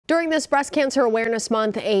During this Breast Cancer Awareness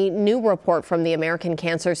Month, a new report from the American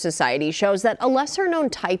Cancer Society shows that a lesser-known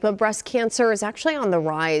type of breast cancer is actually on the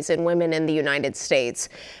rise in women in the United States.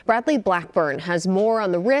 Bradley Blackburn has more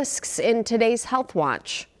on the risks in today's Health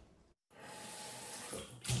Watch.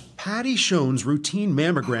 Patty Schoen's routine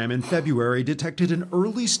mammogram in February detected an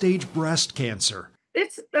early-stage breast cancer.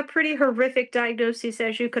 It's a pretty horrific diagnosis,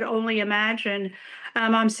 as you could only imagine.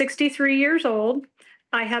 I'm 63 years old.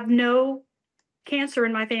 I have no cancer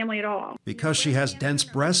in my family at all. Because she has dense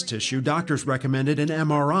breast tissue, doctors recommended an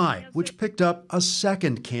MRI, which picked up a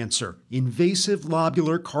second cancer, invasive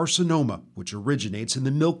lobular carcinoma, which originates in the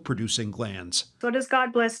milk-producing glands. What has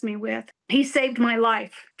God blessed me with? He saved my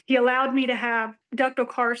life. He allowed me to have ductal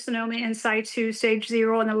carcinoma in situ, stage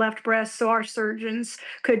 0 in the left breast, so our surgeons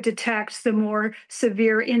could detect the more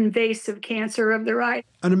severe invasive cancer of the right.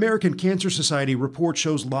 An American Cancer Society report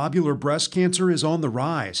shows lobular breast cancer is on the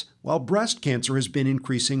rise. While breast cancer has been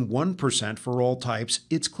increasing 1% for all types,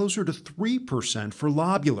 it's closer to 3% for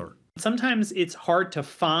lobular. Sometimes it's hard to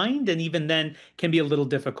find and even then can be a little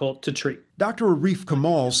difficult to treat. Dr. Arif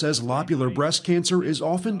Kamal says lobular breast cancer is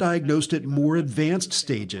often diagnosed at more advanced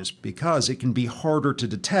stages because it can be harder to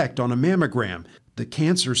detect on a mammogram. The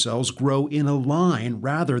cancer cells grow in a line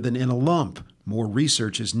rather than in a lump. More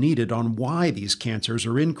research is needed on why these cancers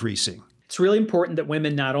are increasing. It's really important that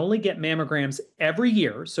women not only get mammograms every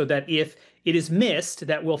year so that if it is missed,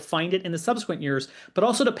 that we'll find it in the subsequent years, but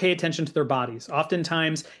also to pay attention to their bodies.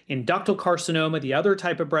 Oftentimes in ductal carcinoma, the other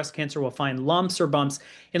type of breast cancer, we'll find lumps or bumps.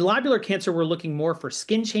 In lobular cancer, we're looking more for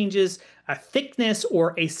skin changes, a thickness,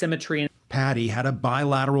 or asymmetry. Patty had a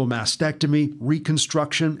bilateral mastectomy,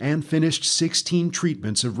 reconstruction, and finished 16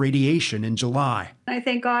 treatments of radiation in July. I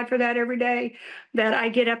thank God for that every day, that I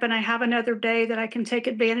get up and I have another day that I can take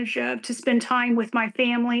advantage of to spend time with my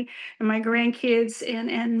family and my grandkids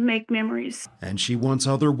and make memories. And she wants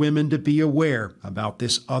other women to be aware about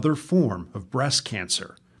this other form of breast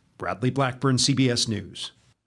cancer. Bradley Blackburn, CBS News.